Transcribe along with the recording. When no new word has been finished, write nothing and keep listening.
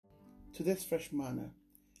Today's fresh manna,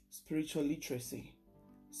 spiritual literacy,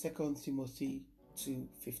 2 Timothy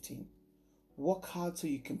 2:15. Work hard so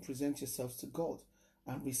you can present yourselves to God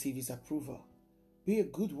and receive His approval. Be a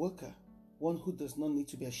good worker, one who does not need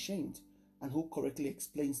to be ashamed and who correctly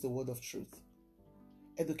explains the word of truth.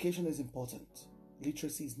 Education is important.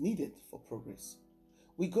 Literacy is needed for progress.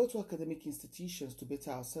 We go to academic institutions to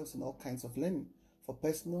better ourselves in all kinds of learning for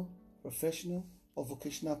personal, professional, or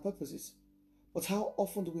vocational purposes. But how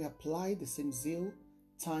often do we apply the same zeal,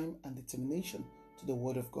 time, and determination to the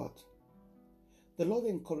Word of God? The Lord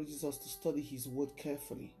encourages us to study His Word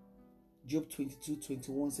carefully. Job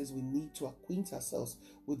 22:21 says we need to acquaint ourselves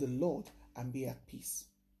with the Lord and be at peace.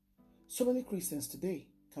 So many Christians today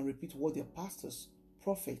can repeat what their pastors,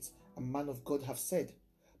 prophets, and man of God have said,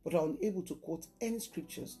 but are unable to quote any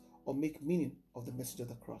scriptures or make meaning of the message of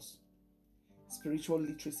the cross. Spiritual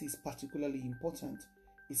literacy is particularly important.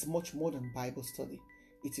 It's much more than Bible study.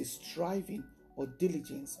 It is striving or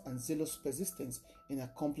diligence and zealous persistence in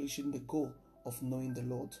accomplishing the goal of knowing the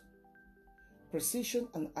Lord. Precision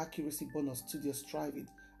and accuracy born of studious striving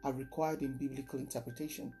are required in biblical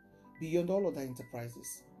interpretation beyond all other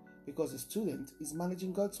enterprises, because the student is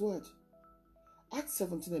managing God's word. Acts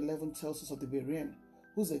 17:11 tells us of the Berean,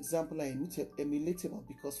 whose example are emulatable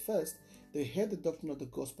because first, they heard the doctrine of the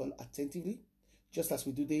gospel attentively, just as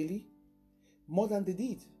we do daily. More than they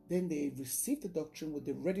did, then they received the doctrine with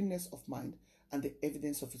the readiness of mind and the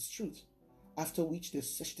evidence of its truth, after which they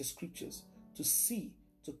searched the scriptures to see,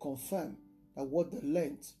 to confirm that what they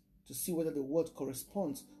learned, to see whether the word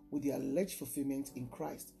corresponds with the alleged fulfillment in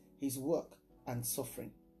Christ, His work, and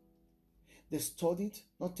suffering. They studied,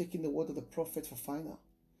 not taking the word of the prophet for final.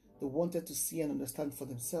 They wanted to see and understand for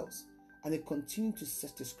themselves, and they continued to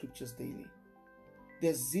search the scriptures daily.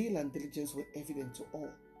 Their zeal and diligence were evident to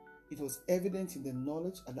all. It was evident in the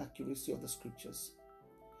knowledge and accuracy of the scriptures.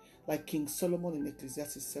 Like King Solomon in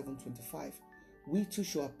Ecclesiastes 7:25, we too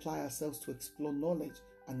should apply ourselves to explore knowledge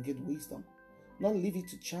and gain wisdom, not leave it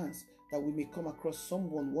to chance that we may come across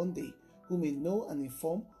someone one day who may know and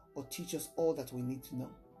inform or teach us all that we need to know.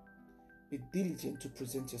 Be diligent to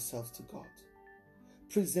present yourselves to God.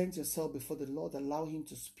 Present yourself before the Lord, allow Him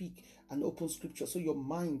to speak and open scripture so your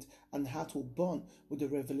mind and heart will burn with the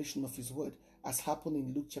revelation of His word, as happened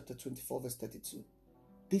in Luke chapter 24 verse 32.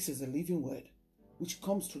 This is a living word which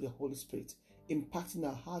comes through the Holy Spirit, impacting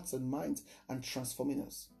our hearts and minds and transforming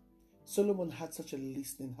us. Solomon had such a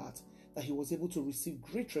listening heart that he was able to receive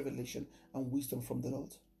great revelation and wisdom from the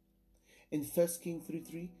Lord. In 1 Kings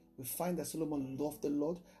 3:3, we find that Solomon loved the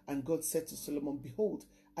Lord, and God said to Solomon, "Behold,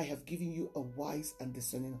 I have given you a wise and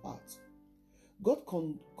discerning heart." God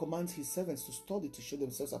commands His servants to study to show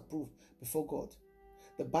themselves approved before God.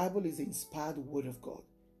 The Bible is the inspired word of God.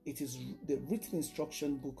 It is the written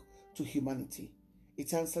instruction book to humanity.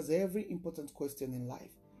 It answers every important question in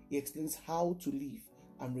life. It explains how to live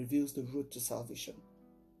and reveals the road to salvation.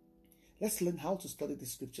 Let's learn how to study the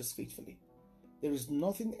scriptures faithfully. There is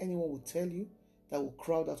nothing anyone will tell you that will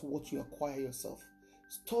crowd out what you acquire yourself.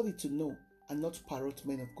 Study to know and not parrot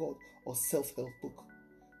men of God or self-help book.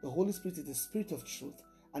 The Holy Spirit is the Spirit of truth,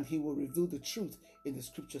 and He will reveal the truth in the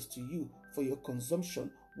scriptures to you for your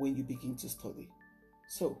consumption when you begin to study.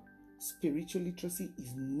 So, spiritual literacy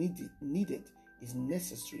is needed, is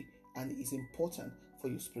necessary, and is important for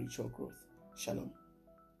your spiritual growth. Shalom.